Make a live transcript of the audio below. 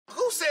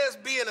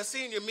just being a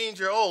senior means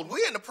you're old.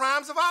 We're in the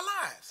primes of our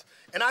lives.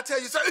 And I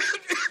tell you something.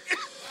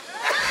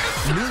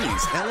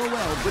 Millie's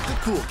LOL with the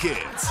cool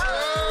kids.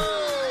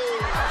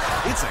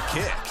 Oh. It's a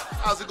kick.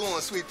 How's it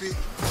going, sweet pea? You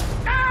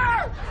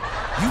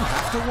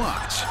have to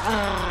watch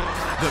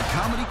the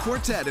comedy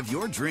quartet of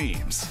your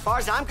dreams. As far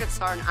as I'm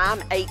concerned,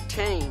 I'm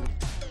 18.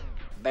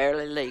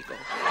 Barely legal.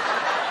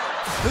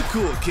 The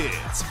Cool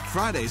Kids,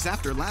 Fridays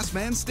after Last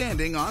Man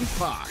Standing on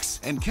Fox.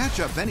 And catch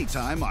up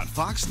anytime on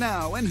Fox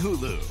Now and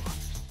Hulu.